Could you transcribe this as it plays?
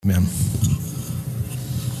Amen.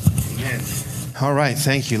 Amen. All right,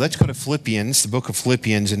 thank you. Let's go to Philippians, the book of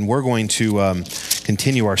Philippians, and we're going to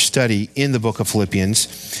continue our study in the book of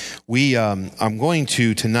Philippians. I'm going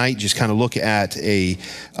to tonight just kind of look at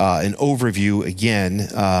an overview again.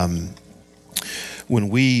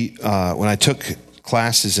 When I took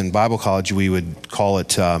classes in Bible college, we would call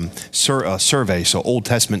it a survey, so Old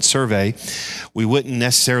Testament survey. We wouldn't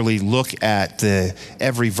necessarily look at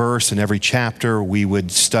every verse and every chapter. We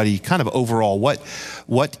would study kind of overall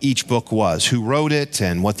what each book was, who wrote it,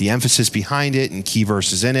 and what the emphasis behind it, and key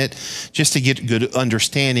verses in it, just to get good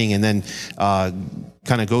understanding, and then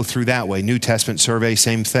kind of go through that way. New Testament survey,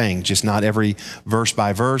 same thing, just not every verse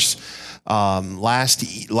by verse.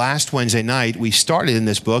 Last Wednesday night, we started in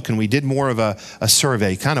this book, and we did more of a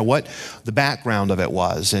survey, kind of what the background of it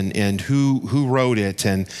was, and who wrote it,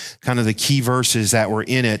 and kind of the key verses that were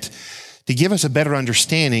in it, to give us a better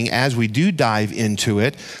understanding as we do dive into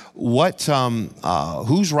it,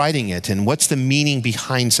 who's writing it, and what's the meaning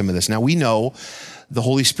behind some of this. Now, we know the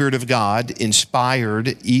Holy Spirit of God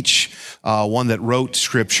inspired each one that wrote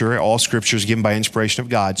Scripture. All Scripture is given by inspiration of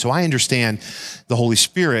God. So I understand the Holy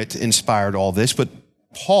Spirit inspired all this, but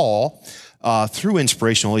Paul, through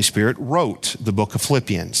inspiration of the Holy Spirit, wrote the book of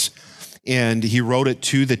Philippians, and he wrote it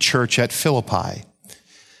to the church at Philippi.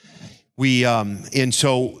 And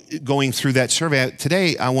so going through that survey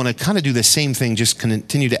today, I want to kind of do the same thing, just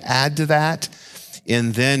continue to add to that.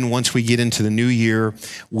 And then once we get into the new year,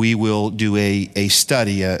 we will do a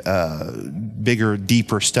study, a bigger,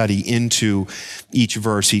 deeper study into each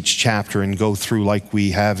verse, each chapter, and go through like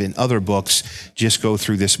we have in other books, just go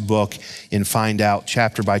through this book and find out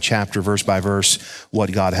chapter by chapter, verse by verse,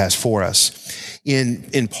 what God has for us.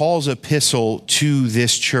 In Paul's epistle to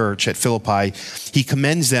this church at Philippi, he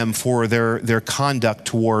commends them for their conduct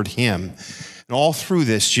toward him. And all through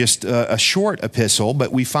this, just a short epistle,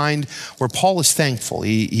 but we find where Paul is thankful.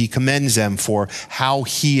 He commends them for how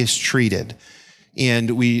he is treated.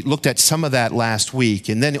 And we looked at some of that last week.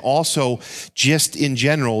 And then also, just in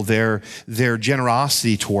general, their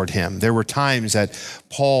generosity toward him. There were times that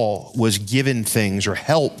Paul was given things or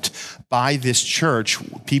helped by this church,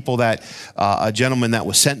 people that, a gentleman that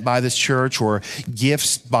was sent by this church, or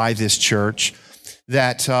gifts by this church,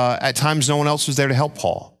 that at times no one else was there to help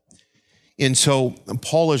Paul. And so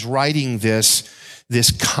Paul is writing this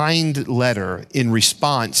kind letter in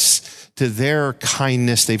response to their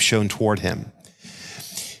kindness they've shown toward him.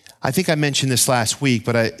 I think I mentioned this last week,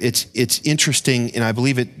 but it's interesting, and I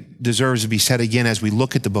believe it deserves to be said again as we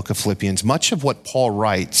look at the book of Philippians. Much of what Paul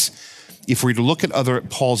writes, if we were to look at other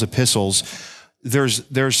Paul's epistles,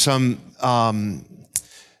 there's some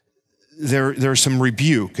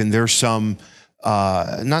rebuke, and there's some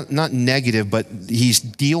not negative, but he's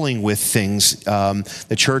dealing with things.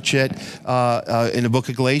 The church in the book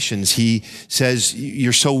of Galatians, he says,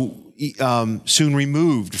 you're so soon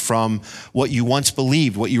removed from what you once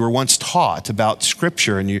believed, what you were once taught about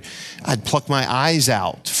Scripture, and I'd pluck my eyes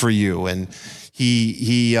out for you. And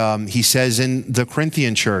he says in the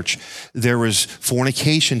Corinthian church, there was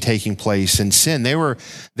fornication taking place and sin. They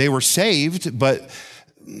were saved, but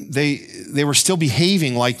they were still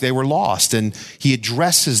behaving like they were lost, and he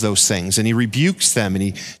addresses those things, and he rebukes them, and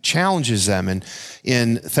he challenges them. And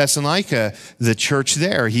in Thessalonica, the church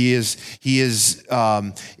there, he is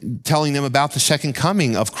telling them about the second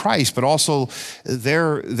coming of Christ, but also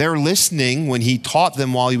they're listening when he taught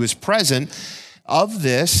them while he was present of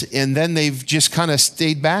this, and then they've just kind of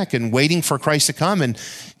stayed back and waiting for Christ to come. And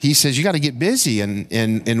he says, you got to get busy, and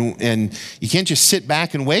you can't just sit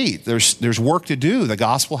back and wait. There's work to do. The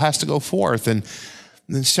gospel has to go forth. And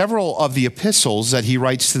several of the epistles that he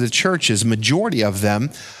writes to the churches, majority of them,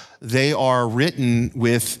 they are written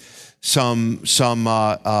with some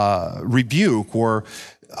rebuke or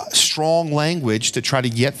strong language to try to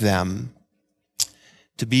get them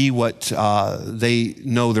to be what they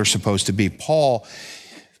know they're supposed to be. Paul,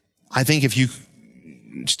 I think if you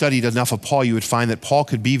studied enough of Paul, you would find that Paul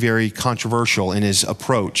could be very controversial in his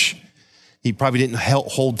approach. He probably didn't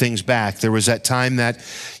hold things back. There was that time that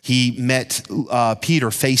he met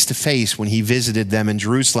Peter face to face when he visited them in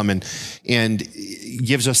Jerusalem, and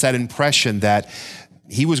gives us that impression that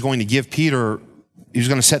he was going to give Peter, he was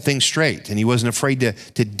going to set things straight, and he wasn't afraid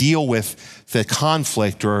to deal with the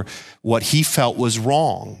conflict or what he felt was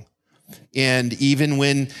wrong. And even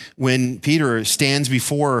when Peter stands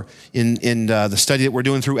before, in the study that we're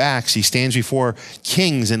doing through Acts, he stands before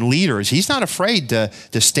kings and leaders, he's not afraid to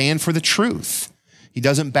stand for the truth. He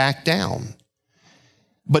doesn't back down.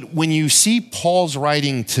 But when you see Paul's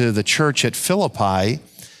writing to the church at Philippi,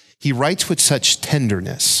 he writes with such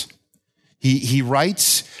tenderness. He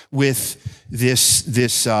writes with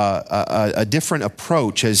a different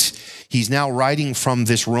approach as he's now writing from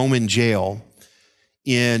this Roman jail.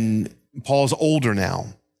 Paul's older now,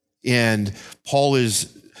 and Paul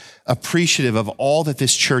is appreciative of all that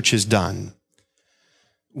this church has done.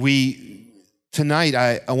 Tonight,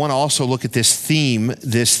 I want to also look at this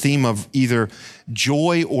theme of either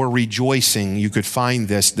joy or rejoicing. You could find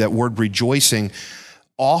that word rejoicing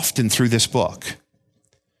often through this book.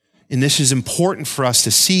 And this is important for us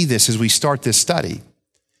to see this as we start this study.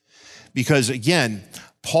 Because again,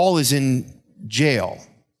 Paul is in jail.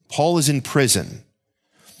 Paul is in prison.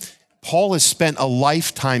 Paul has spent a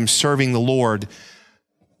lifetime serving the Lord,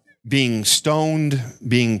 being stoned,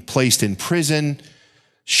 being placed in prison,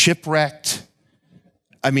 shipwrecked.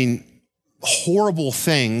 I mean, horrible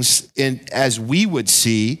things, as we would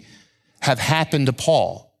see, have happened to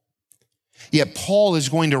Paul. Yet Paul is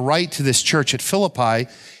going to write to this church at Philippi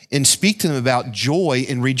and speak to them about joy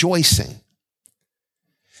and rejoicing.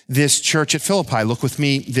 This church at Philippi, look with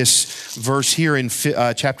me, this verse here in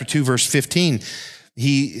chapter 2, verse 15.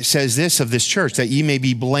 He says this of this church, that ye may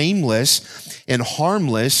be blameless and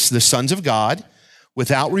harmless, the sons of God,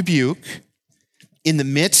 without rebuke, in the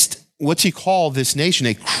midst, what's he call this nation?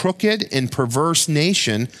 A crooked and perverse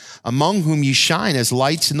nation, among whom ye shine as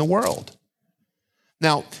lights in the world.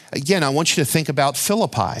 Now, again, I want you to think about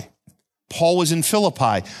Philippi. Paul was in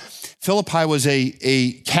Philippi. Philippi was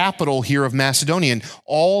a capital here of Macedonia, and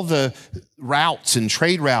all the routes and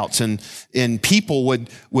trade routes and people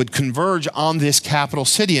would converge on this capital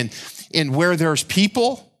city. And where there's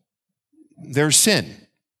people, there's sin.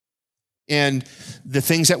 And the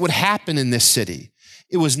things that would happen in this city.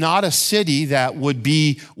 It was not a city that would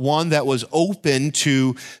be one that was open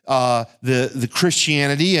to the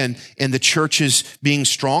Christianity and the churches being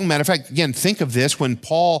strong. Matter of fact, again, think of this. When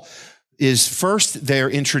Paul is first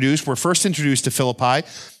there we're first introduced to Philippi,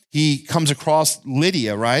 he comes across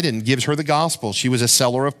Lydia, right, and gives her the gospel. She was a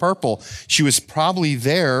seller of purple. She was probably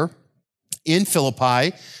there in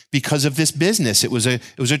Philippi because of this business. It was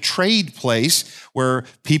a trade place where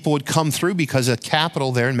people would come through because of the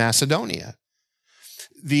capital there in Macedonia.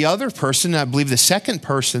 The other person, I believe the second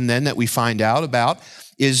person then that we find out about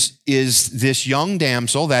is this young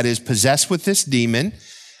damsel that is possessed with this demon.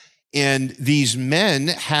 And these men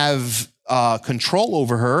have control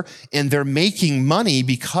over her, and they're making money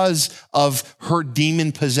because of her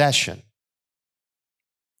demon possession.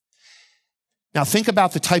 Now think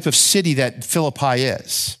about the type of city that Philippi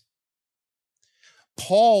is.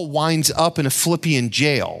 Paul winds up in a Philippian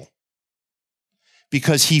jail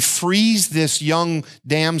because he frees this young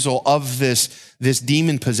damsel of this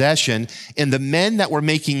demon possession, and the men that were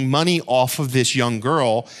making money off of this young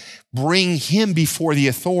girl bring him before the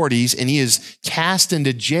authorities, and he is cast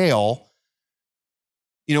into jail.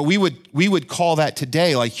 You know, we would call that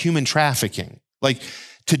today like human trafficking. Like,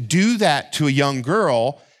 to do that to a young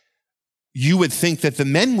girl, you would think that the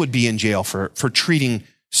men would be in jail for treating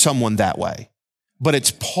someone that way. But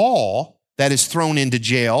it's Paul that is thrown into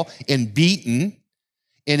jail and beaten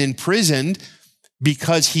and imprisoned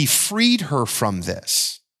because he freed her from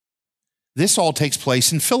this. This all takes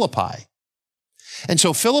place in Philippi. And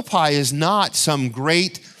so Philippi is not some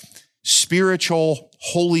great spiritual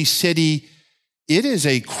holy city. It is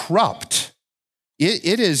a corrupt.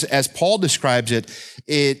 It is, as Paul describes it,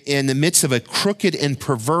 in the midst of a crooked and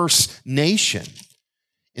perverse nation.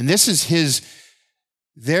 And this is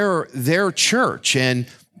their church and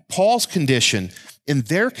Paul's condition in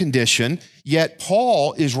their condition, yet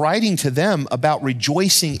Paul is writing to them about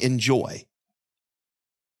rejoicing in joy.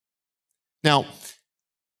 Now,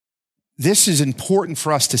 this is important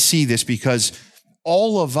for us to see this because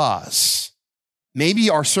all of us, maybe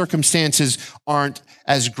our circumstances aren't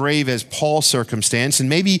as grave as Paul's circumstance, and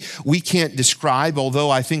maybe we can't describe,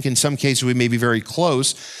 although I think in some cases we may be very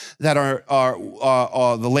close, that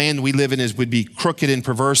the land we live in would be crooked and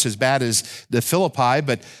perverse as bad as the Philippi,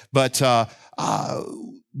 but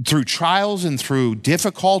through trials and through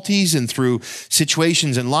difficulties and through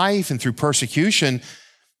situations in life and through persecution,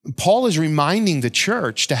 Paul is reminding the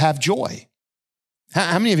church to have joy.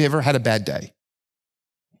 How many of you ever had a bad day?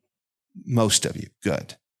 Most of you.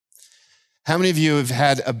 Good. How many of you have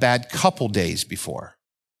had a bad couple days before?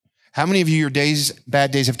 How many of you, your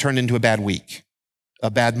bad days have turned into a bad week, a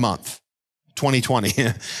bad month, 2020,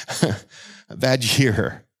 a bad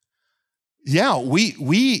year? Yeah,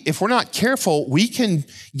 we if we're not careful, we can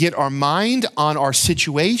get our mind on our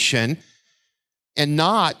situation and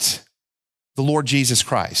not the Lord Jesus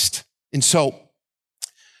Christ. And so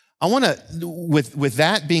I want to, with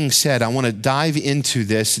that being said, I want to dive into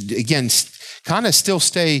this. Again, kind of still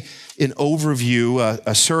stay an overview,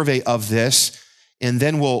 a survey of this. and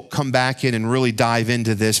then we'll come back in and really dive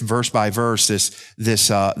into this verse by verse,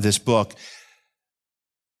 this book.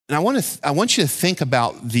 And I want you to think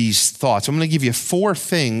about these thoughts. I'm going to give you 4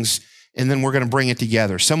 things, and then we're going to bring it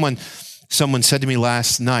together. Someone said to me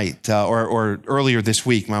last night or earlier this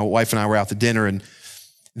week, my wife and I were out to dinner, and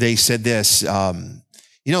they said this,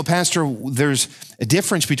 Pastor, there's a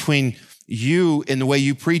difference between you and the way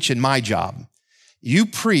you preach and my job. You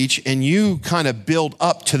preach and you kind of build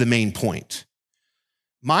up to the main point.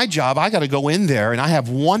 My job, I got to go in there and I have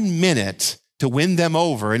 1 minute to win them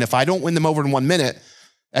over. And if I don't win them over in 1 minute,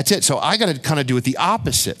 that's it. So I got to kind of do it the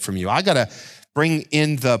opposite from you. I got to bring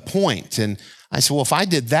in the point. And I said, well, if I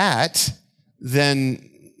did that,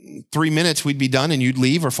 then 3 minutes we'd be done and you'd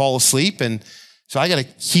leave or fall asleep. And so I got to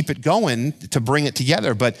keep it going to bring it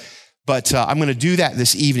together. But I'm going to do that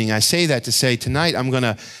this evening. I say that to say tonight we're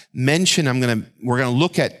going to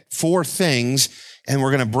look at 4 things and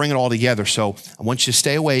we're going to bring it all together. So I want you to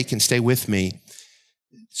stay awake and stay with me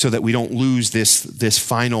so that we don't lose this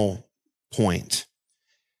final point.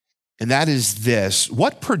 And that is this: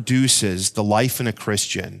 what produces the life in a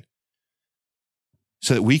Christian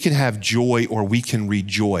so that we can have joy or we can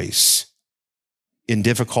rejoice in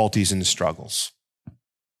difficulties and struggles?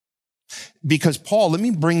 Because Paul, let me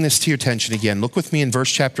bring this to your attention again. Look with me in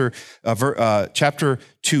chapter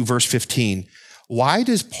 2, verse 15. Why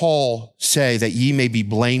does Paul say that ye may be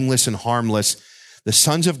blameless and harmless, the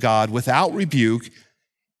sons of God, without rebuke,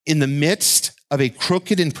 in the midst of a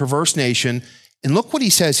crooked and perverse nation? And look what he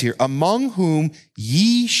says here: among whom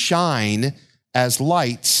ye shine as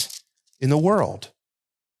lights in the world.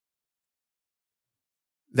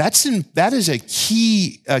 That is a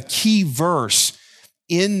key verse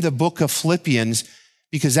in the book of Philippians,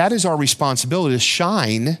 because that is our responsibility, to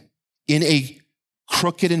shine in a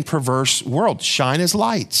crooked and perverse world. Shine as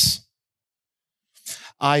lights.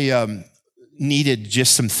 I needed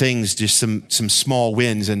just some things, just some small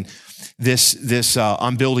wins. And this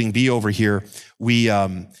on Building B over here,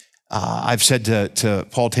 I've said to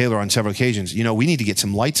Paul Taylor on several occasions, we need to get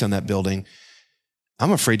some lights on that building.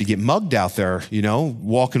 I'm afraid to get mugged out there,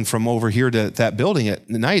 walking from over here to that building at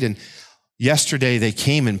night. And yesterday they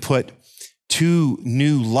came and put 2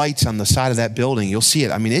 new lights on the side of that building. You'll see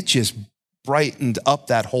it. I mean, it just brightened up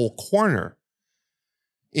that whole corner.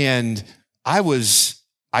 And I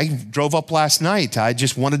drove up last night. I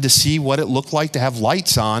just wanted to see what it looked like to have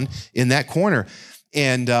lights on in that corner.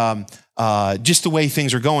 And just the way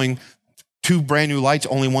things are going, 2 brand new lights,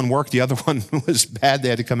 only one worked. The other one was bad. They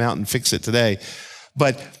had to come out and fix it today.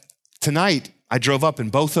 But tonight I drove up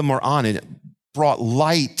and both of them are on, and it brought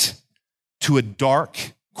light to a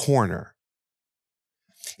dark corner.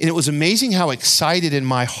 And it was amazing how excited in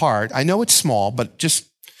my heart, I know it's small, but just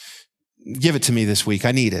give it to me this week.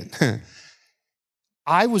 I need it.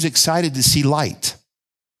 I was excited to see light,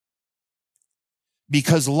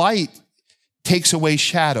 because light takes away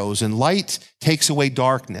shadows and light takes away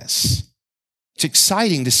darkness. It's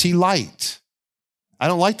exciting to see light. I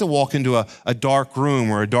don't like to walk into a dark room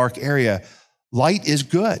or a dark area. Light is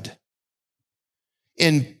good.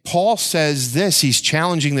 And Paul says this, he's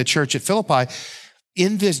challenging the church at Philippi: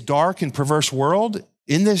 in this dark and perverse world,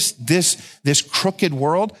 in this crooked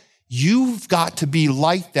world, you've got to be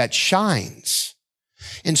light that shines.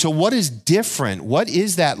 And so what is different? What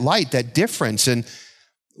is that light, that difference? And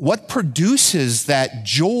what produces that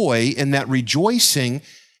joy and that rejoicing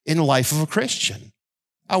in the life of a Christian?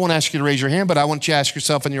 I won't ask you to raise your hand, but I want you to ask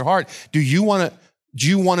yourself in your heart, do you want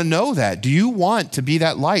to know that? Do you want to be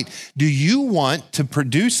that light? Do you want to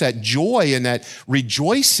produce that joy and that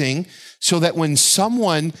rejoicing so that when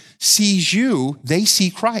someone sees you, they see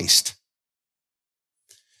Christ?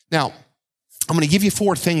 Now, I'm going to give you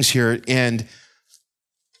 4 things here, and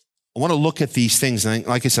I want to look at these things. And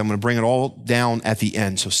like I said, I'm going to bring it all down at the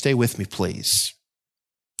end. So stay with me, please.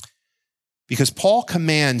 Because Paul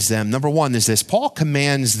commands them. Number 1 is this: Paul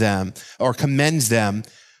commands them or commends them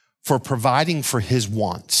for providing for his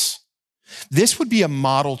wants. This would be a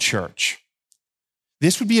model church.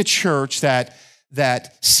 This would be a church that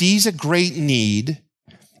sees a great need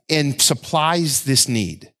and supplies this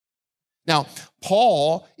need. Now,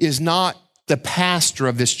 Paul is not the pastor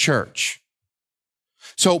of this church.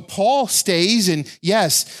 So Paul stays, and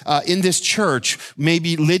yes, in this church,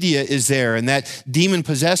 maybe Lydia is there, and that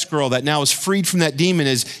demon-possessed girl that now is freed from that demon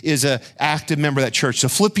is an active member of that church. The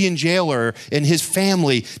Philippian jailer and his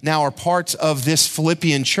family now are parts of this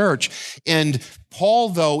Philippian church. And Paul,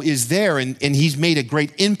 though, is there, and he's made a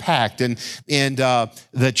great impact, and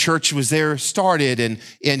the church was there started,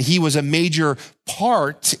 and he was a major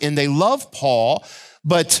part, and they love Paul.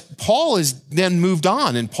 But Paul has then moved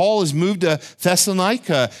on, and Paul has moved to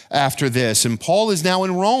Thessalonica after this, and Paul is now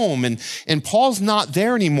in Rome, and Paul's not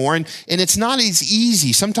there anymore, and it's not as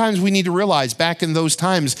easy. Sometimes we need to realize back in those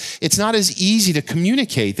times, it's not as easy to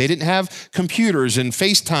communicate. They didn't have computers and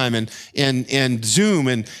FaceTime and Zoom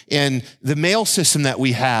and the mail system that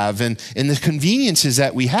we have and the conveniences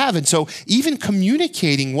that we have. And so even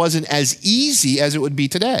communicating wasn't as easy as it would be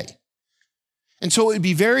today. And so it would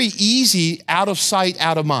be very easy, out of sight,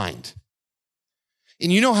 out of mind.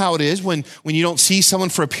 And you know how it is when you don't see someone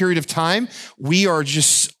for a period of time, we are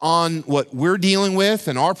just on what we're dealing with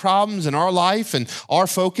and our problems and our life and our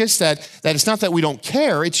focus, that it's not that we don't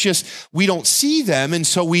care, it's just we don't see them, and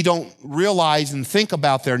so we don't realize and think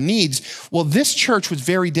about their needs. Well, this church was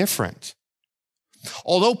very different.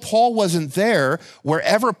 Although Paul wasn't there,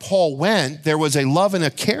 wherever Paul went, there was a love and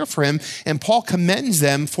a care for him, and Paul commends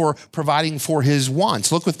them for providing for his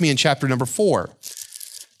wants. Look with me in chapter number 4.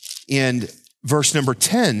 In verse number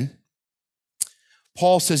 10,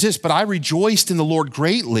 Paul says this, "But I rejoiced in the Lord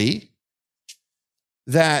greatly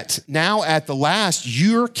that now at the last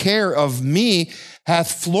your care of me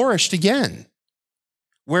hath flourished again,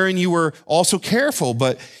 wherein you were also careful,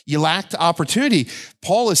 but you lacked opportunity."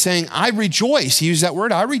 Paul is saying, I rejoice. He used that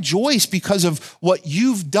word. I rejoice because of what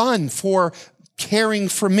you've done for caring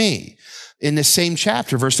for me. In the same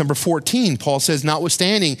chapter, verse number 14, Paul says,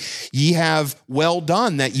 "Notwithstanding, ye have well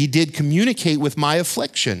done that ye did communicate with my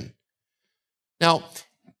affliction." Now,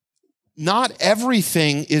 not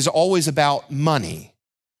everything is always about money.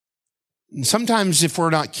 And sometimes if we're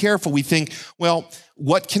not careful, we think, well,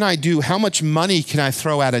 what can I do? How much money can I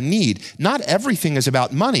throw at a need? Not everything is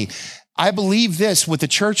about money. I believe this with the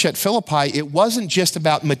church at Philippi, it wasn't just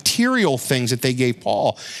about material things that they gave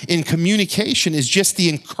Paul. In communication is just the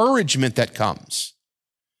encouragement that comes.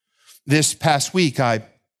 This past week, I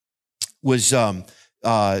was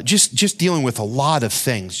just dealing with a lot of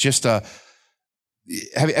things.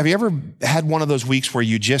 Have you ever had one of those weeks where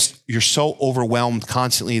you're so overwhelmed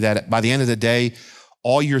constantly that by the end of the day,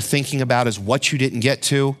 all you're thinking about is what you didn't get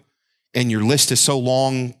to, and your list is so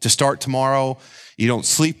long to start tomorrow, you don't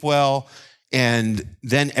sleep well, and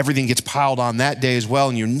then everything gets piled on that day as well,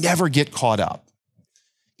 and you never get caught up.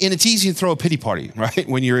 And it's easy to throw a pity party, right,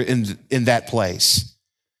 when you're in that place.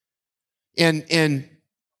 And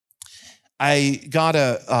I got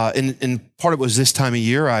and part of it was this time of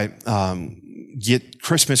year, I get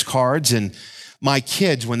Christmas cards, and my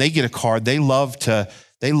kids, when they get a card, they love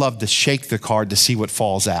to shake the card to see what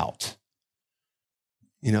falls out.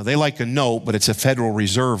 You know, they like a note, but it's a Federal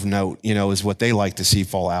Reserve note, is what they like to see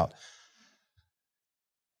fall out.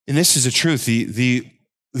 And this is the truth.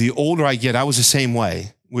 The older I get, I was the same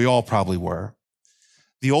way. We all probably were.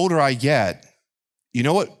 The older I get, you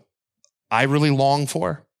know what I really long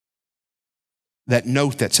for? That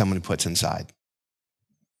note that somebody puts inside.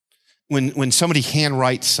 When somebody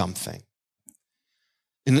handwrites something.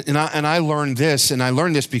 And I learned this, and I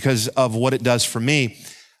learned this because of what it does for me.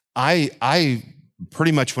 I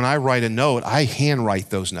pretty much, when I write a note, I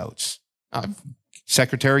handwrite those notes.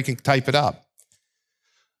 Secretary can type it up.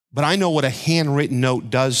 But I know what a handwritten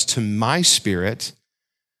note does to my spirit,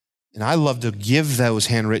 and I love to give those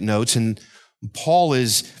handwritten notes. And Paul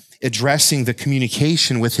is addressing the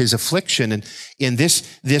communication with his affliction, and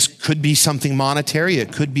this could be something monetary,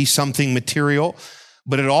 it could be something material,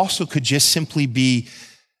 but it also could just simply be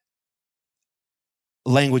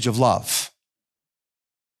language of love.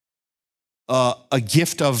 A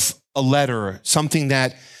gift of a letter, something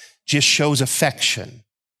that just shows affection.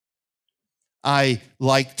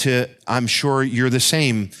 I'm sure you're the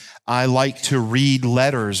same. I like to read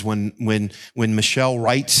letters when Michelle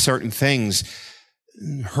writes certain things.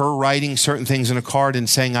 Her writing certain things in a card and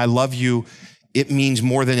saying, I love you, it means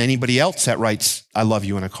more than anybody else that writes, I love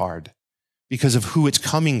you in a card, because of who it's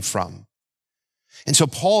coming from. And so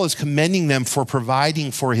Paul is commending them for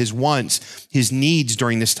providing for his wants, his needs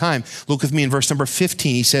during this time. Look with me in verse number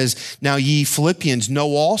 15. He says, "Now ye Philippians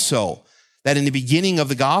know also that in the beginning of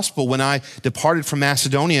the gospel, when I departed from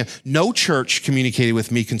Macedonia, no church communicated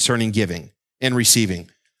with me concerning giving and receiving,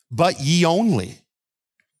 but ye only."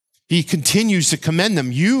 He continues to commend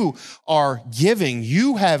them. You are giving.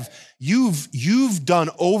 You've done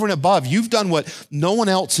over and above. You've done what no one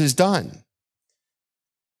else has done.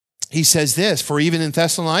 He says this, "For even in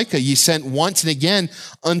Thessalonica, ye sent once and again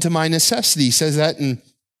unto my necessity." He says that in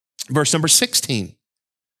verse number 16.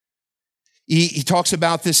 He talks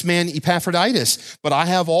about this man Epaphroditus, "But I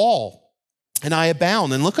have all, and I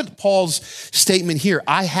abound." And look at Paul's statement here.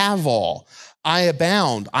 I have all. I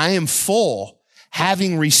abound. I am full,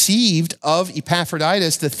 having received of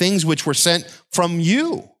Epaphroditus the things which were sent from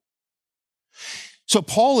you. So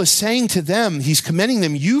Paul is saying to them, he's commending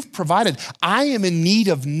them, you've provided. I am in need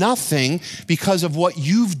of nothing because of what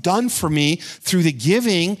you've done for me through the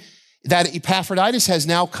giving that Epaphroditus has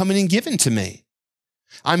now come in and given to me.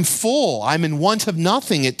 I'm full. I'm in want of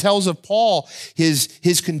nothing. It tells of Paul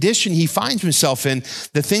his condition he finds himself in,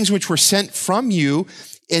 the things which were sent from you,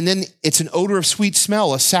 and then it's an odor of sweet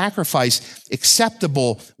smell, a sacrifice,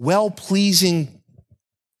 acceptable, well-pleasing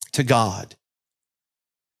to God.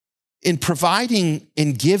 In providing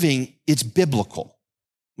and giving, it's biblical.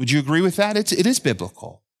 Would you agree with that? It is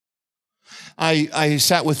biblical. I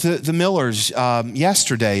sat with the Millers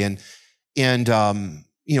yesterday, and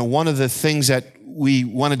one of the things that we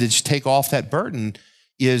wanted to just take off that burden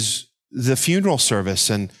is the funeral service.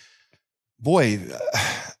 And boy,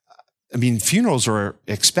 funerals are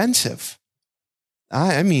expensive.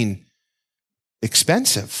 I mean,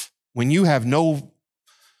 expensive. When you have to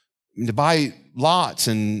buy lots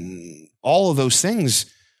and all of those things,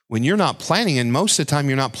 when you're not planning, and most of the time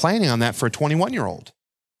you're not planning on that for a 21-year-old.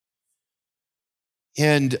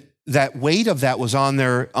 And that weight of that was on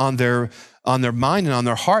their mind and on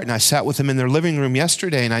their heart. And I sat with them in their living room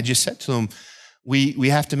yesterday, and I just said to them, we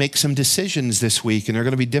have to make some decisions this week, and they're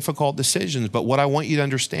going to be difficult decisions. But what I want you to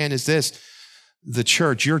understand is this: the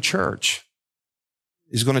church, your church,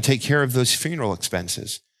 is going to take care of those funeral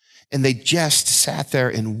expenses. And they just sat there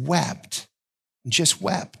and wept, just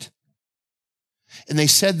wept. And they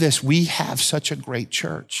said this: we have such a great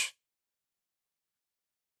church.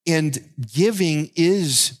 And giving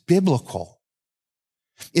is biblical.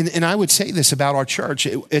 And I would say this about our church.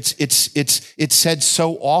 It's said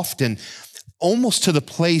so often, almost to the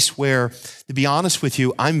place where, to be honest with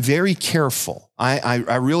you, I'm very careful.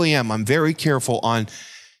 I really am. I'm very careful on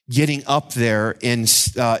getting up there in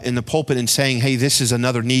the pulpit and saying, hey, this is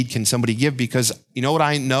another need. Can somebody give? Because you know what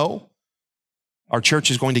I know? Our church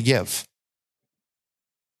is going to give.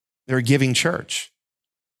 They're a giving church.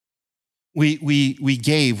 We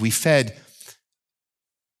gave, we fed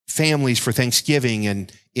families for Thanksgiving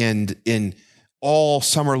and all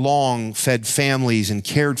summer long fed families and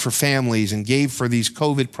cared for families and gave for these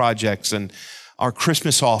COVID projects and our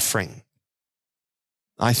Christmas offering.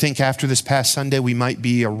 I think after this past Sunday, we might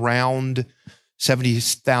be around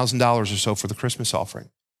 $70,000 or so for the Christmas offering.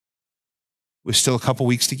 With still a couple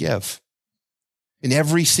weeks to give. And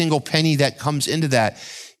every single penny that comes into that,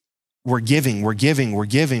 we're giving.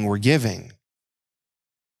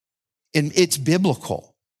 And it's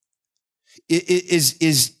biblical.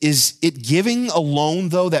 Is it giving alone,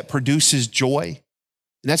 though, that produces joy?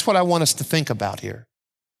 And that's what I want us to think about here.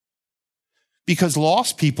 Because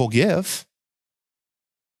lost people give.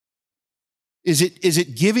 Is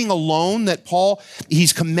it giving alone that Paul,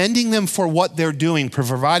 he's commending them for what they're doing, for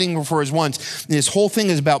providing for his wants. And this whole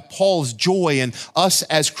thing is about Paul's joy and us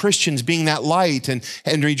as Christians being that light and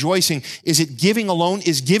rejoicing. Is it giving alone?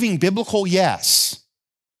 Is giving biblical? Yes.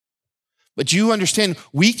 But do you understand,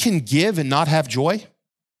 we can give and not have joy?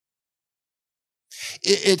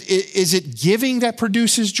 Is it giving that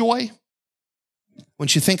produces joy?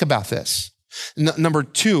 Once you think about this. Number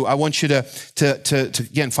two, I want you to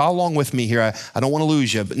again, follow along with me here. I don't want to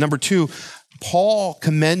lose you. But number two, Paul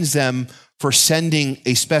commends them for sending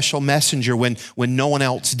a special messenger when no one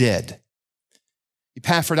else did.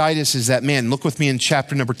 Epaphroditus is that man. Look with me in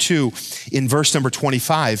chapter number 2, in verse number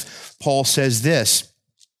 25. Paul says this.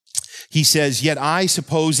 He says, yet I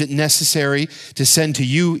suppose it necessary to send to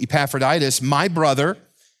you, Epaphroditus, my brother,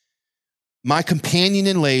 my companion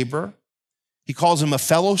in labor. He calls him a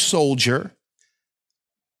fellow soldier,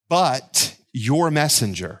 but your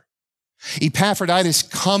messenger. Epaphroditus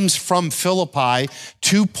comes from Philippi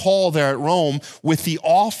to Paul there at Rome with the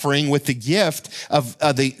offering, with the gift of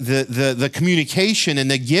the communication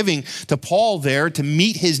and the giving to Paul there to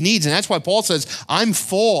meet his needs. And that's why Paul says, I'm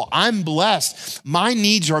full, I'm blessed. My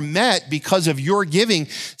needs are met because of your giving,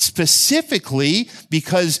 specifically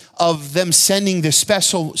because of them sending the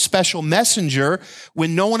special messenger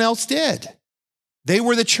when no one else did. They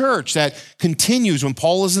were the church that continues when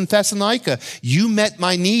Paul is in Thessalonica. You met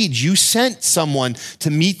my needs. You sent someone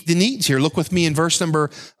to meet the needs here. Look with me in verse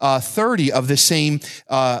number 30 of the same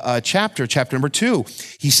chapter number 2.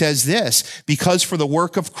 He says this, because for the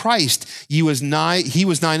work of Christ, he was nigh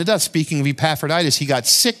to death. Speaking of Epaphroditus, he got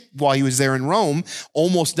sick while he was there in Rome,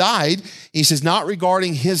 almost died. He says, not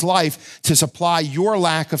regarding his life to supply your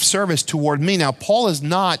lack of service toward me. Now, Paul is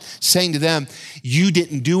not saying to them, you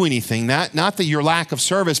didn't do anything. Not that your lack of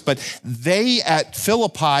service, but they at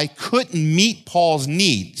Philippi couldn't meet Paul's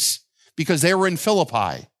needs because they were in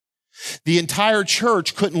Philippi. The entire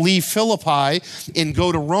church couldn't leave Philippi and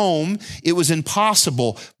go to Rome. It was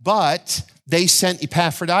impossible, but they sent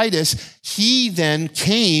Epaphroditus. He then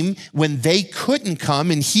came when they couldn't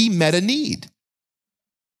come, and he met a need.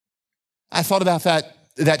 I thought about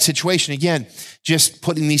that situation again, just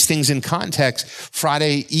putting these things in context.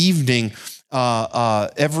 Friday evening,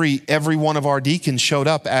 every one of our deacons showed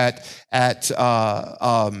up at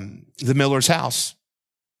the Miller's house.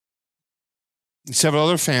 Several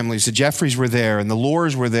other families, the Jeffreys were there, and the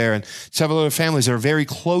Lores were there, and several other families that are very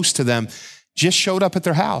close to them just showed up at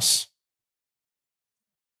their house.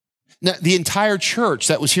 Now, the entire church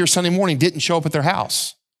that was here Sunday morning didn't show up at their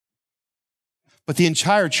house, but the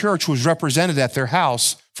entire church was represented at their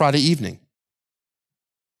house Friday evening.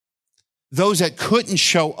 Those that couldn't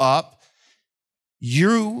show up,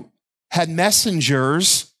 you had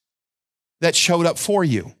messengers that showed up for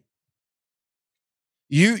you.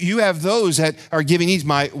 You have those that are giving needs.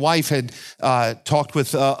 My wife had talked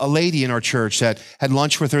with a lady in our church that had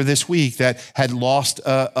lunch with her this week that had lost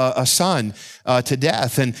a son to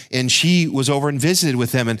death, and she was over and visited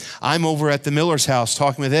with them. And I'm over at the Miller's house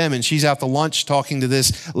talking with them, and she's out to lunch talking to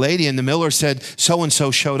this lady, and the Miller said,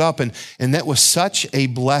 so-and-so showed up, and that was such a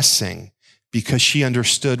blessing because she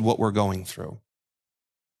understood what we're going through.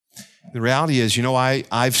 The reality is,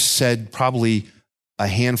 I've said probably a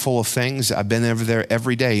handful of things. I've been over there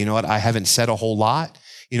every day. You know what? I haven't said a whole lot.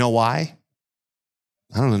 You know why?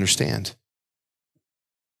 I don't understand.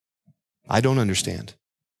 I don't understand.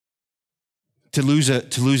 To lose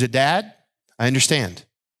a dad, I understand.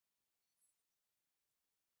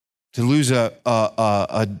 To lose a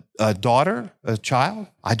daughter, a child,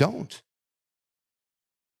 I don't.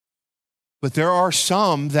 But there are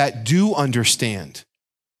some that do understand.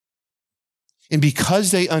 And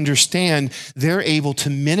because they understand, they're able to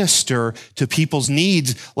minister to people's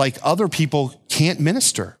needs like other people can't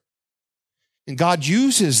minister. And God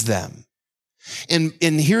uses them. And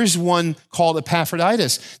here's one called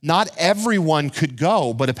Epaphroditus. Not everyone could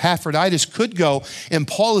go, but Epaphroditus could go. And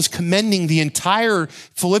Paul is commending the entire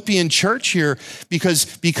Philippian church here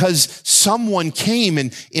because someone came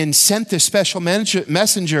and sent this special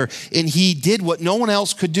messenger, and he did what no one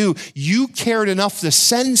else could do. You cared enough to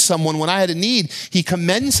send someone when I had a need. He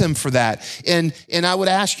commends him for that. And I would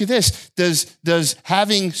ask you this, does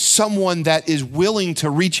having someone that is willing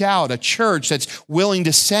to reach out, a church that's willing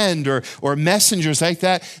to send or messengers like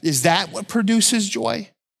that, is that what produces joy?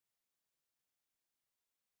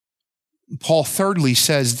 Paul thirdly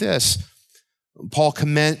says this. Paul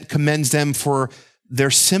commends them for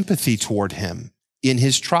their sympathy toward him in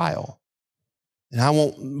his trial. And I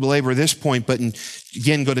won't belabor this point, but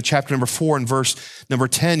again, go to chapter number 4 and verse number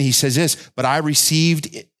 10. He says this, but I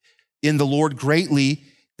received in the Lord greatly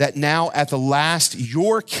that now at the last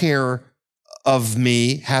your care of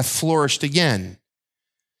me hath flourished again.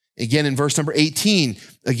 Again, in verse number 18,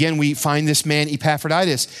 again, we find this man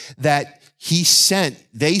Epaphroditus that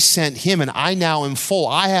they sent him, and I now am full.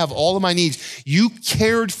 I have all of my needs. You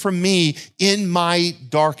cared for me in my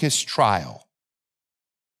darkest trial.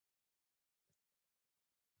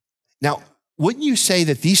 Now, wouldn't you say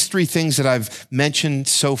that these three things that I've mentioned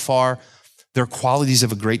so far, they're qualities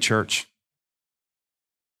of a great church?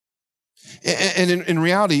 And in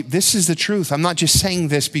reality, this is the truth. I'm not just saying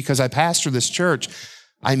this because I pastor this church.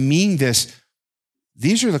 I mean this.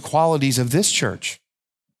 These are the qualities of this church.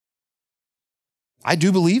 I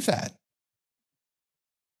do believe that.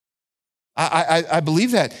 I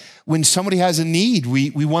believe that when somebody has a need,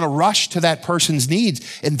 we want to rush to that person's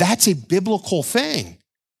needs, and that's a biblical thing.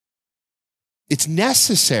 It's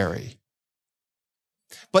necessary.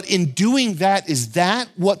 But in doing that, is that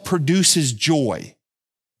what produces joy?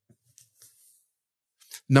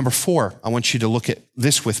 Number 4, I want you to look at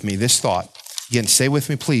this with me, this thought. Again, stay with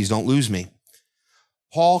me, please. Don't lose me.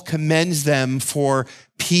 Paul commends them for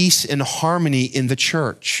peace and harmony in the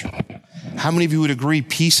church. How many of you would agree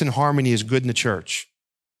peace and harmony is good in the church?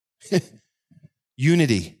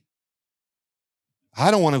 Unity. I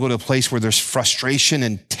don't want to go to a place where there's frustration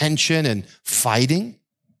and tension and fighting.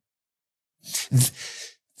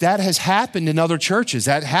 That has happened in other churches.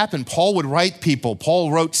 That happened. Paul would write people. Paul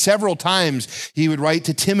wrote several times. He would write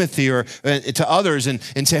to Timothy or to others and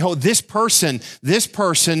say, oh, this person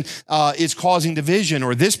is causing division,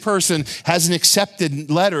 or this person hasn't accepted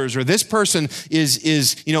letters, or this person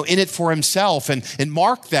is in it for himself, and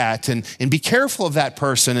mark that and be careful of that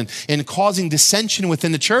person and causing dissension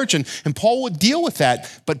within the church. And Paul would deal with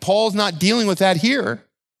that, but Paul's not dealing with that here.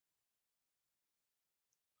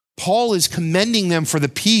 Paul is commending them for the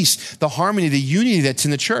peace, the harmony, the unity that's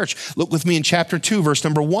in the church. Look with me in chapter 2, verse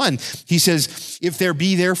number 1. He says, if there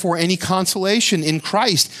be therefore any consolation in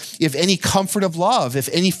Christ, if any comfort of love, if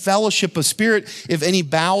any fellowship of spirit, if any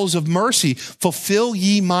bowels of mercy, fulfill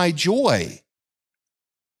ye my joy.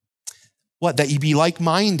 What? That ye be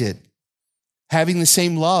like-minded, having the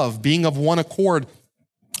same love, being of one accord,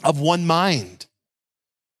 of one mind.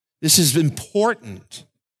 This is important.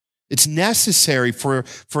 It's necessary for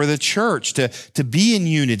the church to be in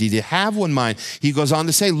unity, to have one mind. He goes on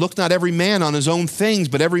to say, look not every man on his own things,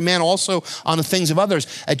 but every man also on the things of others.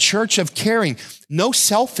 A church of caring. No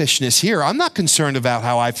selfishness here. I'm not concerned about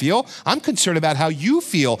how I feel. I'm concerned about how you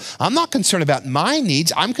feel. I'm not concerned about my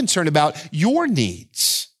needs. I'm concerned about your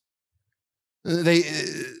needs.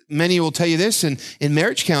 Many will tell you this in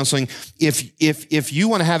marriage counseling, if you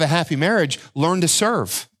want to have a happy marriage, learn to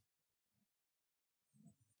serve.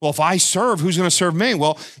 Well, if I serve, who's going to serve me?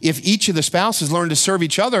 Well, if each of the spouses learn to serve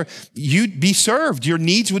each other, you'd be served. Your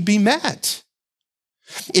needs would be met.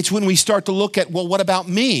 It's when we start to look at, well, what about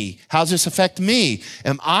me? How does this affect me?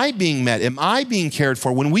 Am I being met? Am I being cared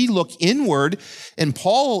for? When we look inward, and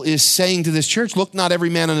Paul is saying to this church, look not every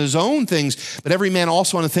man on his own things, but every man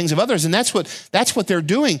also on the things of others. And that's what they're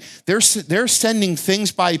doing. They're sending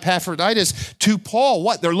things by Epaphroditus to Paul.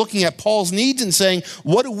 What? They're looking at Paul's needs and saying,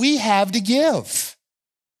 what do we have to give?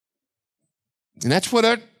 And that's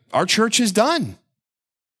what our church has done.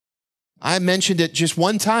 I mentioned it just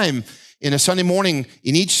one time in a Sunday morning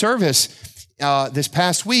in each service this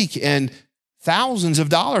past week, and thousands of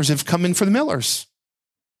dollars have come in for the Millers.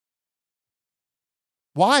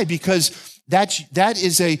 Why? Because that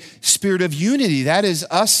is a spirit of unity. That is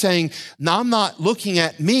us saying, no, I'm not looking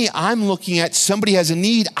at me. I'm looking at somebody has a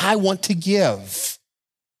need. I want to give.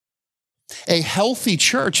 A healthy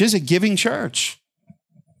church is a giving church.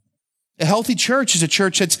 A healthy church is a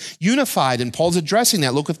church that's unified, and Paul's addressing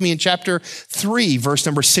that. Look with me in chapter 3, verse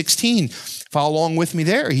number 16. Follow along with me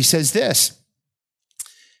there. He says this,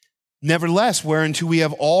 nevertheless, whereunto we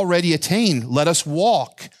have already attained, let us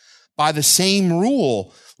walk by the same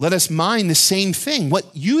rule. Let us mind the same thing.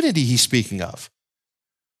 What unity he's speaking of?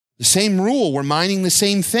 The same rule. We're minding the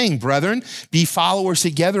same thing. Brethren, be followers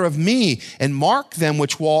together of me, and mark them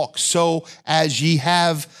which walk so as ye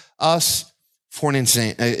have us for an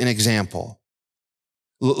example.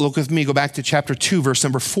 Look with me, go back to chapter 2, verse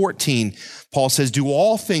number 14. Paul says, do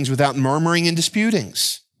all things without murmuring and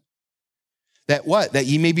disputings. That what? That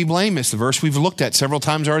ye may be blameless. The verse we've looked at several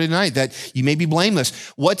times already tonight, that ye may be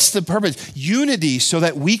blameless. What's the purpose? Unity, so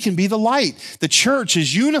that we can be the light. The church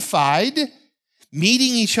is unified,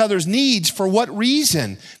 meeting each other's needs. For what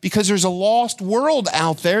reason? Because there's a lost world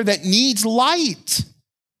out there that needs light.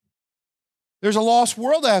 There's a lost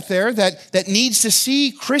world out there that needs to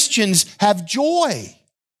see Christians have joy.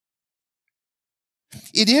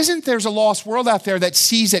 It isn't there's a lost world out there that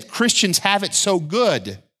sees that Christians have it so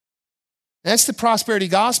good. That's the prosperity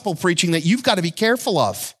gospel preaching that you've got to be careful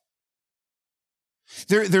of.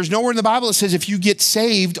 There's nowhere in the Bible that says if you get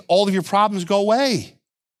saved, all of your problems go away.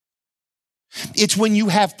 It's when you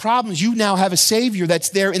have problems, you now have a Savior that's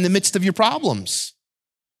there in the midst of your problems.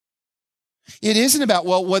 It isn't about,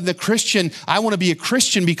 well, when the Christian, I want to be a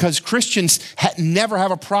Christian because Christians never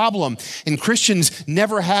have a problem, and Christians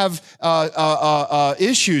never have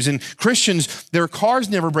issues, and Christians, their cars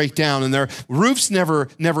never break down, and their roofs never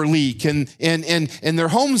leak, and their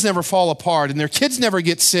homes never fall apart, and their kids never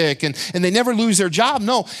get sick, and they never lose their job.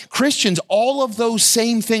 No, Christians, all of those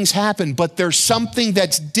same things happen, but there's something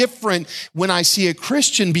that's different when I see a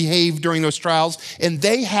Christian behave during those trials, and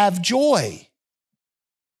they have joy.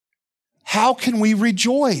 How can we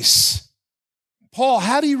rejoice? Paul,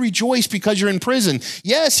 how do you rejoice because you're in prison?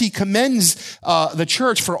 Yes, he commends the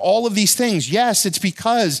church for all of these things. Yes, it's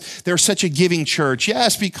because they're such a giving church.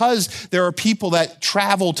 Yes, because there are people that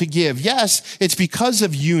travel to give. Yes, it's because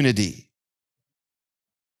of unity.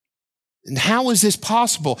 And how is this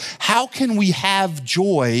possible? How can we have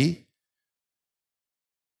joy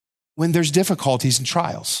when there's difficulties and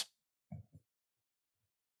trials?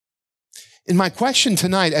 And my question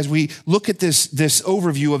tonight, as we look at this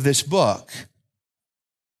overview of this book,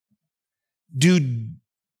 do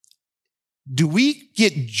we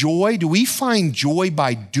get joy? Do we find joy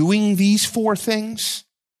by doing these four things?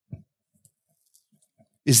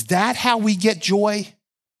 Is that how we get joy?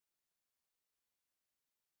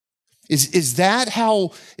 Is that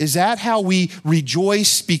how we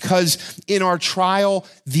rejoice because in our trial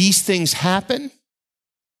these things happen?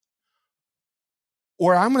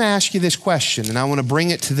 Or I'm going to ask you this question, and I want to bring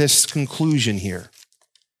it to this conclusion here.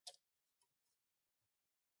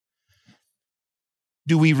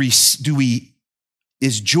 Do we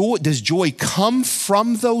Does joy come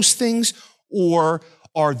from those things, or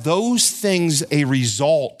are those things a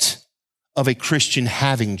result of a Christian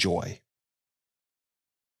having joy?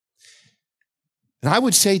 And I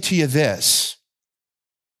would say to you this: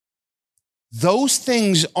 those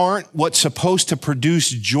things aren't what's supposed to produce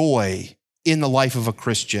joy in the life of a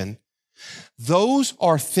Christian. Those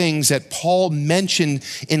are things that Paul mentioned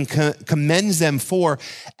and commends them for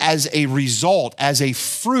as a result, as a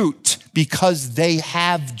fruit, because they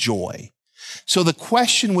have joy. So the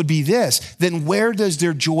question would be this: then where does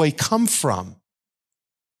their joy come from?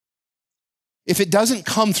 If it doesn't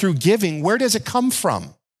come through giving, where does it come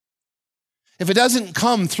from? If it doesn't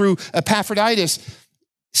come through Epaphroditus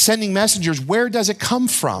sending messengers, where does it come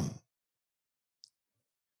from?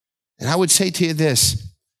 And I would say to you this: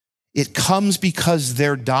 it comes because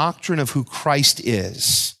their doctrine of who Christ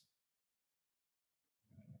is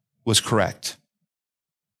was correct.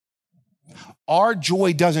 Our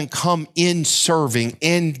joy doesn't come in serving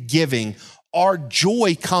and giving. Our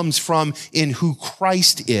joy comes from in who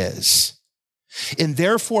Christ is. And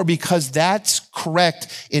therefore, because that's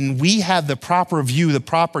correct and we have the proper view, the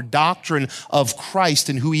proper doctrine of Christ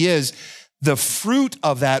and who he is, the fruit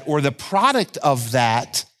of that, or the product of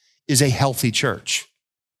that, is a healthy church,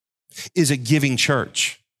 is a giving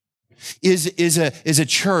church, is a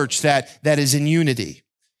church that is in unity.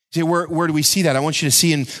 See, where do we see that? I want you to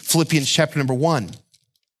see in Philippians chapter number 1,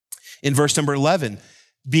 in verse number 11,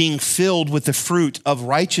 being filled with the fruit of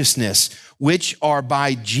righteousness, which are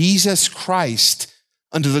by Jesus Christ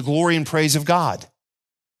unto the glory and praise of God.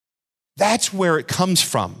 That's where it comes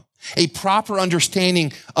from. A proper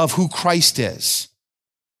understanding of who Christ is.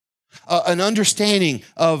 An understanding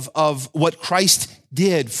of what Christ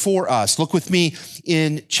did for us. Look with me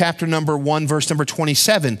in chapter number 1, verse number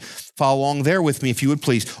 27. Follow along there with me, if you would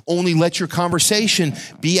please. Only let your conversation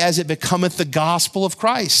be as it becometh the gospel of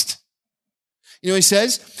Christ. You know, he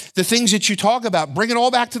says, the things that you talk about, bring it all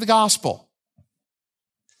back to the gospel.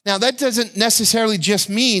 Now, that doesn't necessarily just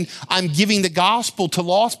mean I'm giving the gospel to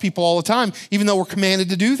lost people all the time, even though we're commanded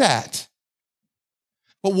to do that.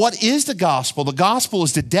 But what is the gospel? The gospel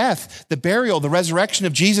is the death, the burial, the resurrection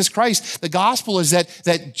of Jesus Christ. The gospel is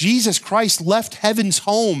that Jesus Christ left heaven's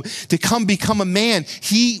home to come become a man.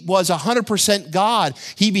 He was 100% God.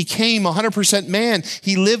 He became 100% man.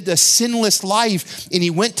 He lived a sinless life, and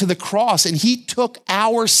he went to the cross, and he took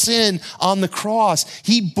our sin on the cross.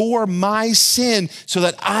 He bore my sin so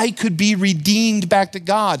that I could be redeemed back to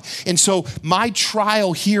God. And so my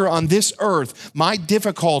trial here on this earth, my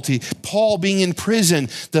difficulty, Paul being in prison,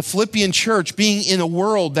 the Philippian church being in a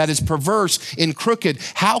world that is perverse and crooked,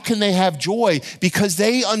 how can they have joy? Because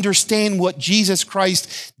they understand what Jesus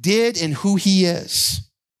Christ did and who he is.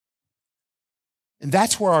 And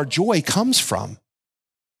that's where our joy comes from.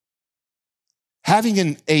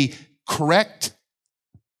 Having a correct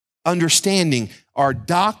understanding, our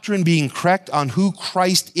doctrine being correct on who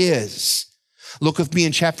Christ is. Look with me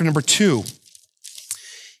in chapter number 2,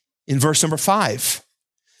 in verse number 5.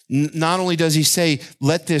 Not only does he say,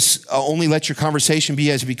 only let your conversation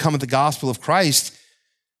be as it becometh the gospel of Christ,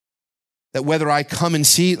 that whether I come and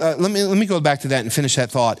see, let me go back to that and finish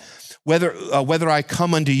that thought. Whether I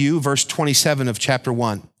come unto you, verse 27 of chapter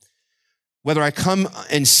 1, whether I come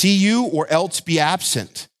and see you or else be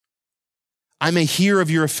absent, I may hear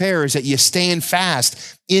of your affairs, that ye stand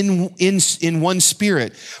fast in one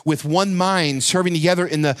spirit, with one mind, serving together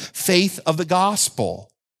in the faith of the gospel.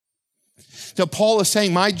 So Paul is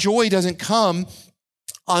saying, my joy doesn't come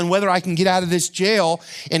on whether I can get out of this jail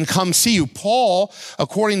and come see you. Paul,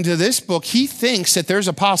 according to this book, he thinks that there's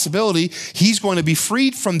a possibility he's going to be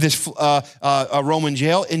freed from this Roman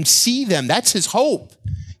jail and see them. That's his hope.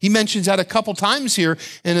 He mentions that a couple times here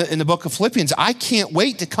in the book of Philippians. I can't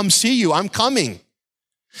wait to come see you. I'm coming.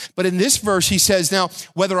 But in this verse, he says, now,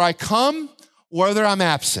 whether I come or whether I'm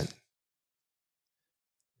absent,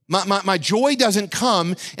 my joy doesn't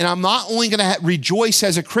come, and I'm not only going to rejoice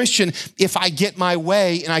as a Christian if I get my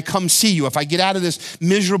way and I come see you, if I get out of this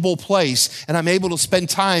miserable place and I'm able to spend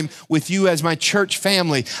time with you as my church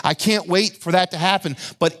family. I can't wait for that to happen.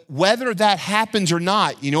 But whether that happens or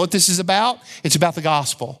not, you know what this is about? It's about the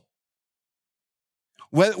gospel.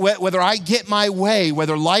 Whether I get my way,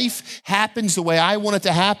 whether life happens the way I want it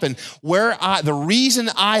to happen, the reason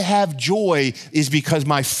I have joy is because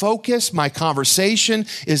my focus, my conversation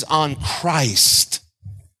is on Christ,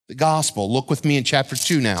 the gospel. Look with me in chapter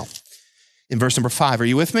 2 now, in verse number 5. Are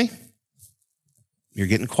you with me? You're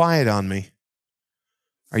getting quiet on me.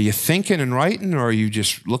 Are you thinking and writing, or are you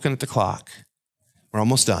just looking at the clock? We're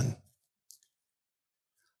almost done.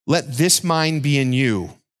 Let this mind be in you,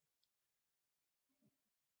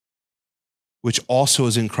 which also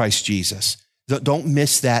is in Christ Jesus. Don't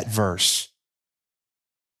miss that verse.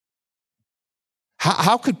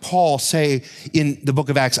 How could Paul say in the book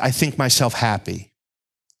of Acts, I think myself happy,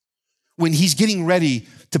 when he's getting ready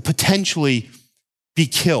to potentially be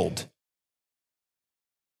killed?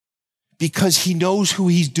 Because he knows who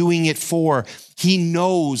he's doing it for. He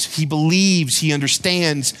knows, he believes, he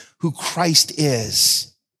understands who Christ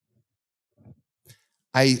is.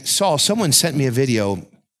 I saw someone sent me a video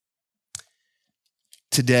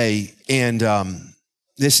today, and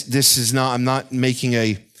this is not, I'm not making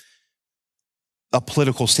a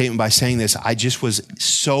political statement by saying this. I just was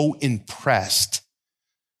so impressed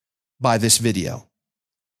by this video.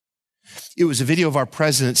 It was a video of our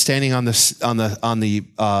president standing on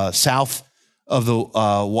the south of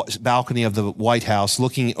the balcony of the White House,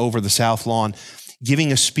 looking over the South Lawn,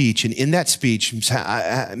 giving a speech. And in that speech,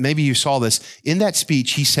 maybe you saw this, in that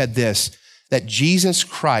speech, he said this, that Jesus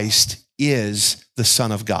Christ is the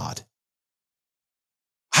Son of God.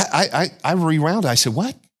 I rewound it. I said,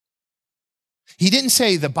 what? He didn't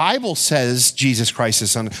say the Bible says Jesus Christ is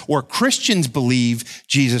Son, or Christians believe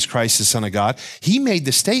Jesus Christ is Son of God. He made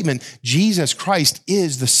the statement, Jesus Christ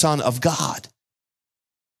is the Son of God.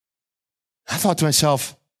 I thought to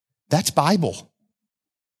myself, that's Bible.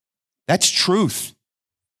 That's truth.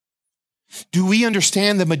 Do we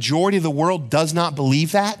understand the majority of the world does not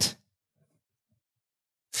believe that?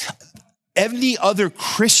 Any other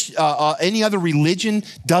religion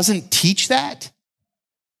doesn't teach that?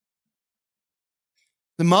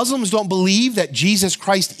 The Muslims don't believe that Jesus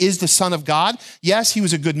Christ is the Son of God. Yes, he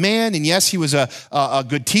was a good man, and yes, he was a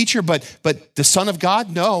good teacher, but the Son of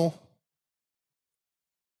God, no.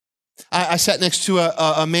 I sat next to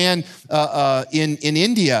a man in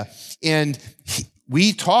India, and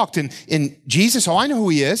we talked, and Jesus, I know who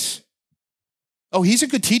he is. Oh, he's a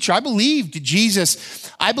good teacher. I believe that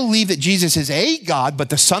Jesus is a God,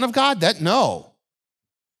 but the Son of God, no.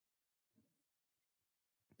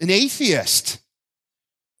 An atheist.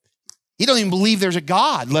 He don't even believe there's a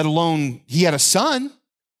God, let alone he had a son.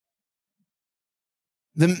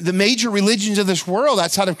 The major religions of this world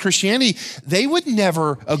outside of Christianity, they would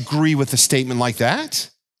never agree with a statement like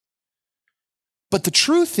that. But the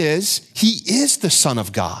truth is, he is the Son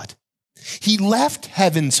of God. He left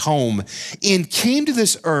heaven's home and came to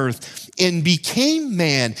this earth and became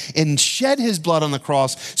man and shed his blood on the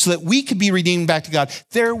cross so that we could be redeemed back to God.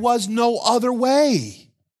 There was no other way.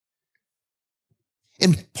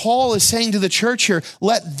 And Paul is saying to the church here,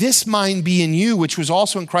 let this mind be in you, which was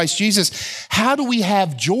also in Christ Jesus. How do we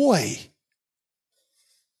have joy?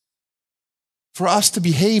 For us to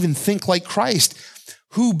behave and think like Christ,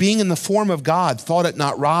 who being in the form of God, thought it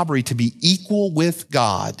not robbery to be equal with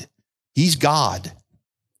God. He's God.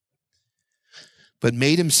 But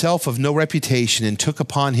made himself of no reputation and took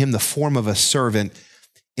upon him the form of a servant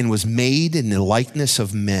and was made in the likeness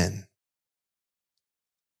of men.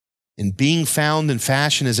 And being found in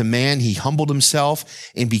fashion as a man, he humbled himself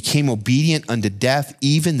and became obedient unto death,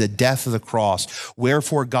 even the death of the cross.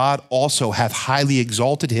 Wherefore God also hath highly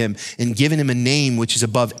exalted him and given him a name which is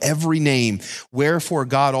above every name. Wherefore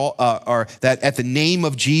God, that at the name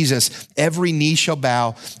of Jesus, every knee shall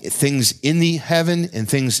bow, things in the heaven and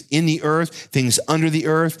things in the earth, things under the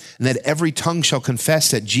earth, and that every tongue shall confess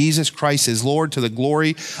that Jesus Christ is Lord, to the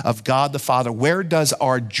glory of God the Father. Where does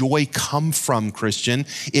our joy come from, Christian?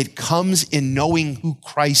 It comes in knowing who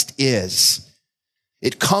Christ is.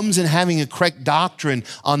 It comes in having a correct doctrine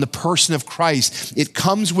on the person of Christ. It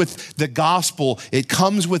comes with the gospel. It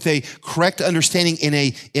comes with a correct understanding in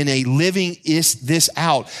a living this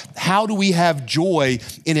out. How do we have joy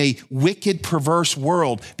in a wicked, perverse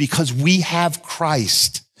world? Because we have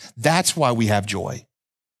Christ. That's why we have joy.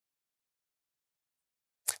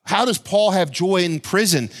 How does Paul have joy in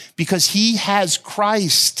prison? Because he has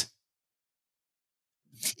Christ.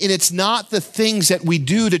 And it's not the things that we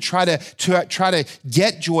do to try to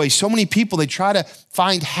get joy. So many people, they try to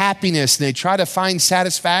find happiness and they try to find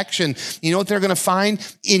satisfaction. You know what they're going to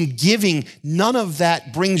find? In giving, none of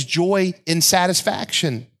that brings joy and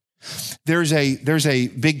satisfaction. There's a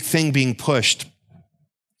big thing being pushed.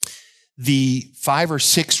 The 5 or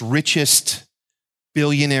 6 richest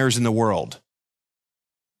billionaires in the world,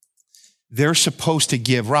 they're supposed to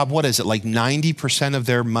give, Rob, what is it, like 90% of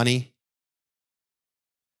their money?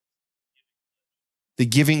 The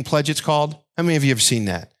giving pledge, it's called. How many of you have seen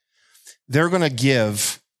that? They're going to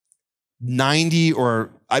give 90 or,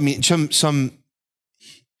 I mean,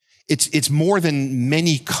 it's more than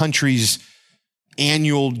many countries'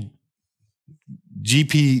 annual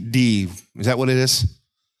GPD. Is that what it is?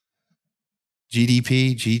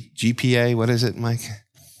 GDP, GPA, what is it, Mike?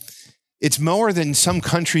 It's more than some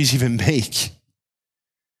countries even make.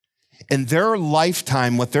 In their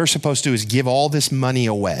lifetime, what they're supposed to do is give all this money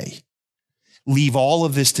away, leave all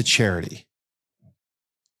of this to charity.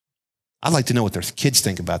 I'd like to know what their kids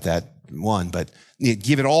think about that, one, but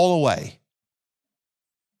give it all away.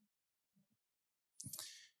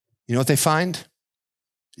 You know what they find?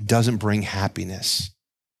 It doesn't bring happiness.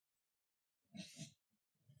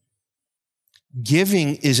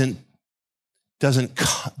 Giving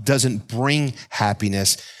doesn't bring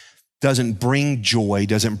happiness, doesn't bring joy,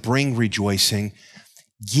 doesn't bring rejoicing.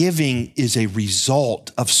 Giving is a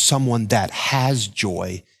result of someone that has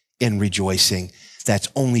joy and rejoicing that's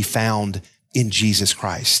only found in Jesus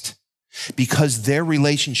Christ. Because their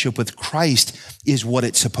relationship with Christ is what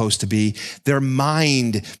it's supposed to be. Their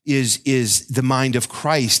mind is the mind of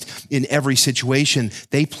Christ in every situation.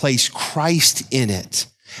 They place Christ in it.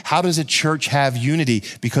 How does a church have unity?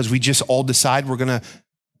 Because we just all decide we're going to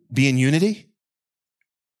be in unity?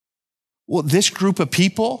 Well, this group of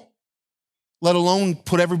people, let alone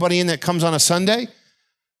put everybody in that comes on a Sunday,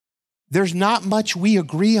 there's not much we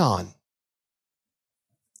agree on.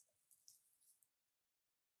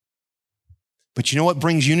 But you know what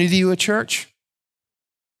brings unity to a church?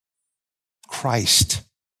 Christ.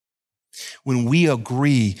 When we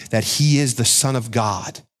agree that he is the Son of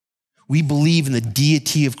God, we believe in the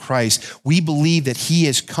deity of Christ. We believe that he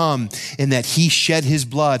has come and that he shed his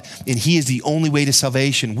blood and he is the only way to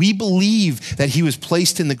salvation. We believe that he was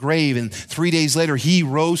placed in the grave and 3 days later he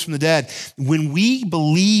rose from the dead. When we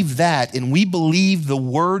believe that and we believe the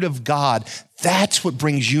word of God, that's what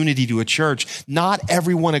brings unity to a church, not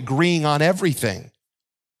everyone agreeing on everything.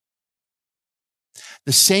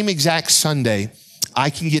 The same exact Sunday, I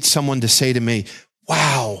can get someone to say to me,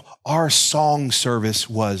 wow, our song service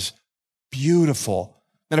was beautiful.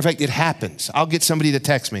 Matter of fact, it happens. I'll get somebody to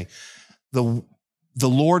text me. The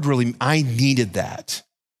Lord really, I needed that.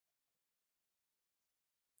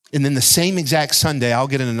 And then the same exact Sunday, I'll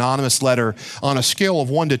get an anonymous letter on a scale of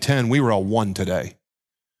 1 to 10. We were a 1 today.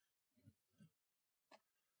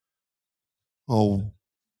 Oh,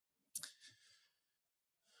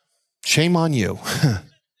 shame on you.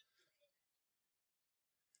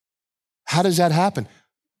 How does that happen?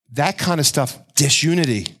 That kind of stuff,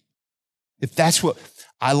 disunity. If that's what,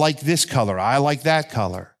 I like this color, I like that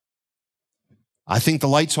color. I think the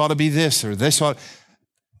lights ought to be this or this ought.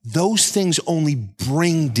 Those things only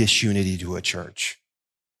bring disunity to a church.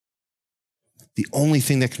 The only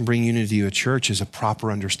thing that can bring unity to a church is a proper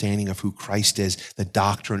understanding of who Christ is, the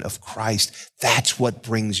doctrine of Christ. That's what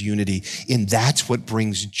brings unity, and that's what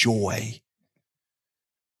brings joy.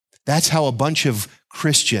 That's how a bunch of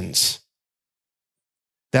Christians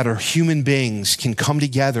that are human beings can come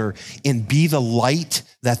together and be the light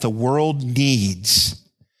that the world needs.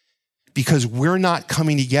 Because we're not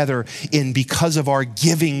coming together and because of our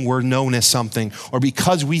giving, we're known as something, or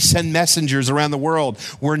because we send messengers around the world,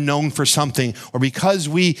 we're known for something, or because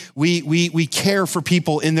we care for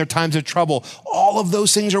people in their times of trouble. All of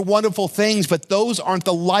those things are wonderful things, but those aren't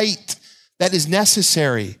the light that is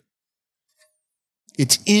necessary.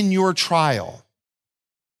 It's in your trial.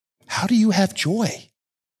 How do you have joy?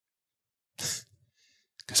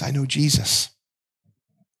 Because I know Jesus.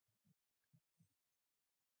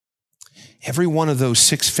 Every one of those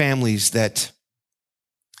 6 families that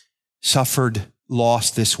suffered loss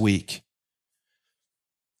this week.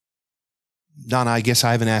 Donna, I guess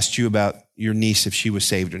I haven't asked you about your niece if she was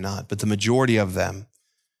saved or not, but the majority of them,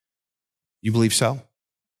 you believe so?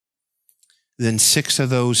 Then 6 of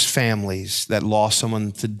those families that lost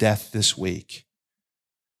someone to death this week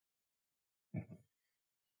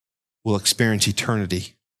will experience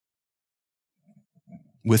eternity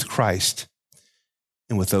with Christ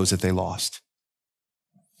and with those that they lost.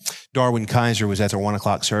 Darwin Kaiser was at their 1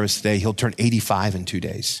 o'clock service today. He'll turn 85 in 2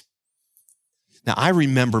 days. Now, I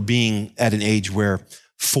remember being at an age where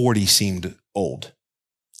 40 seemed old.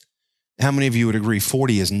 How many of you would agree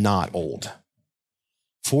 40 is not old?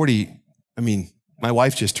 40, I mean, my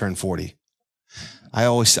wife just turned 40.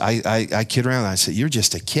 I kid around and I say, you're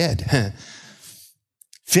just a kid.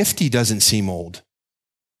 50 doesn't seem old.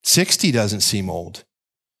 60 doesn't seem old.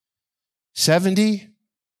 70?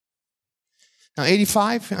 Now,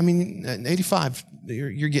 85, 85,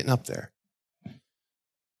 you're getting up there.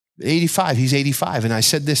 85, he's 85. And I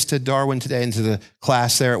said this to Darwin today and to the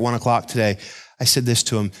class there at 1 o'clock today. I said this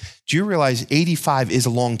to him. Do you realize 85 is a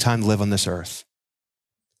long time to live on this earth?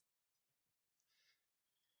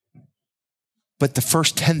 But the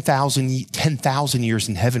first 10,000 years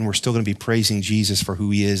in heaven, we're still going to be praising Jesus for who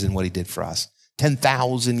he is and what he did for us.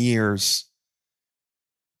 10,000 years.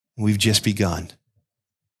 We've just begun.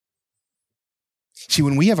 See,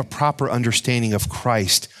 when we have a proper understanding of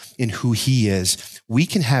Christ and who he is, we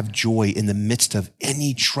can have joy in the midst of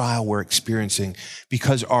any trial we're experiencing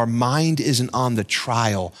because our mind isn't on the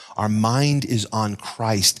trial. Our mind is on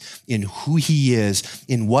Christ, in who he is,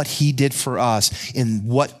 in what he did for us, and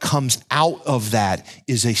what comes out of that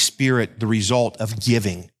is a spirit, the result of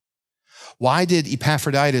giving. Why did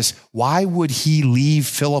Epaphroditus, why would he leave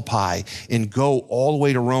Philippi and go all the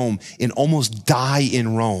way to Rome and almost die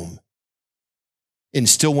in Rome and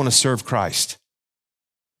still want to serve Christ?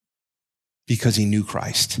 Because he knew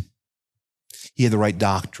Christ. He had the right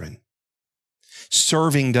doctrine.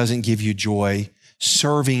 Serving doesn't give you joy.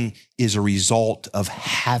 Serving is a result of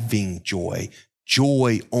having joy.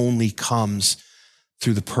 Joy only comes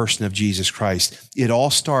through the person of Jesus Christ. It all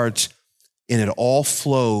starts and it all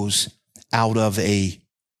flows out of a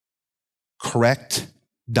correct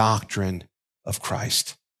doctrine of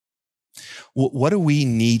Christ. What do we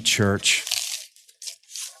need, church,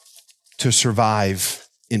 to survive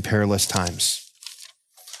in perilous times?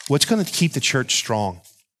 What's going to keep the church strong?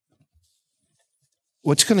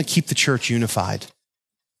 What's going to keep the church unified?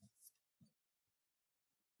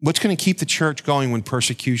 What's going to keep the church going when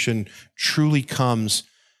persecution truly comes?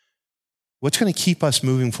 What's going to keep us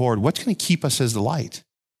moving forward? What's going to keep us as the light?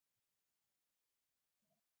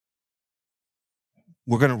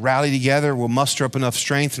 We're going to rally together. We'll muster up enough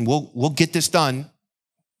strength and we'll get this done.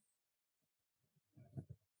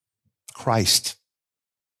 Christ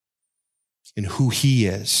and who he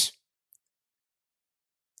is,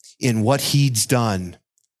 in what he's done,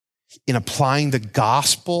 in applying the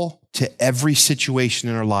gospel to every situation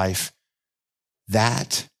in our life,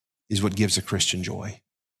 that is what gives a Christian joy.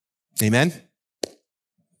 Amen?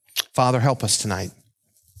 Father, help us tonight.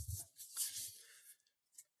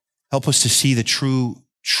 Help us to see the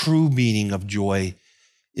true meaning of joy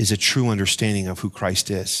is a true understanding of who Christ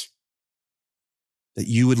is. That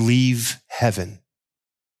you would leave heaven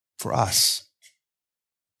for us.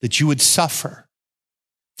 That you would suffer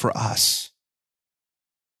for us.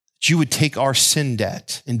 That you would take our sin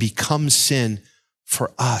debt and become sin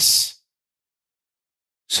for us.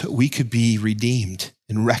 So that we could be redeemed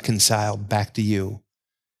and reconciled back to you.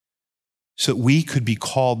 So that we could be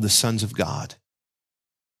called the sons of God.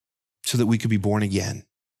 So that we could be born again.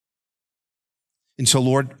 And so,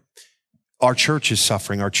 Lord, our church is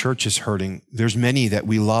suffering. Our church is hurting. There's many that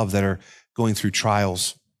we love that are going through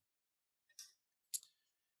trials.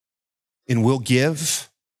 And we'll give,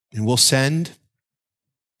 and we'll send,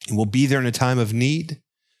 and we'll be there in a time of need,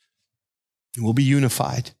 and we'll be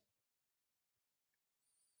unified.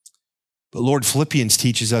 But Lord, Philippians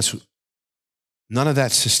teaches us none of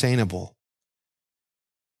that's sustainable.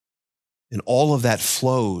 And all of that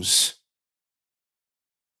flows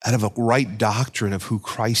out of a right doctrine of who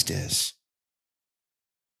Christ is.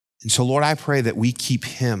 And so, Lord, I pray that we keep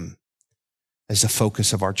him as the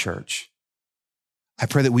focus of our church. I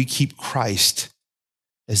pray that we keep Christ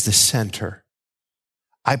as the center.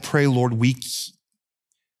 I pray, Lord, we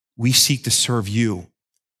seek to serve you,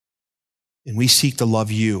 and we seek to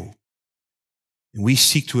love you, and we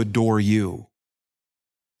seek to adore you,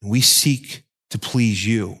 and we seek to please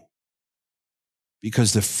you.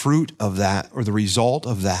 Because the fruit of that, or the result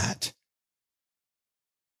of that,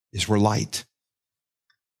 is we're light.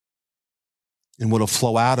 And what will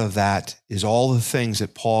flow out of that is all the things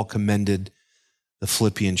that Paul commended the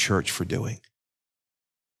Philippian church for doing.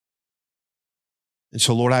 And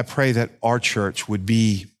so, Lord, I pray that our church would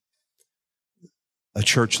be a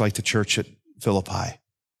church like the church at Philippi.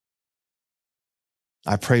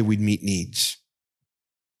 I pray we'd meet needs.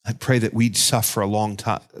 I pray that we'd suffer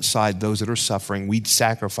alongside those that are suffering. We'd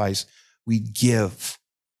sacrifice, we'd give,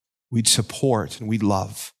 we'd support, and we'd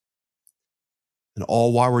love. And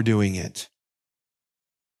all while we're doing it,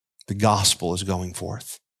 the gospel is going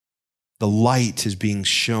forth. The light is being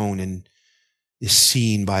shown and is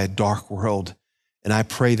seen by a dark world. And I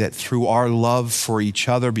pray that through our love for each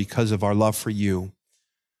other, because of our love for you,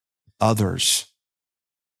 others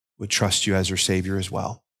would trust you as their Savior as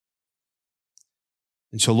well.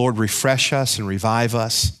 And so, Lord, refresh us and revive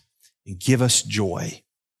us and give us joy.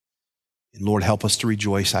 And Lord, help us to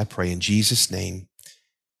rejoice, I pray in Jesus' name.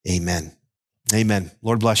 Amen. Amen.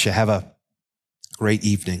 Lord bless you. Have a great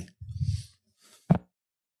evening.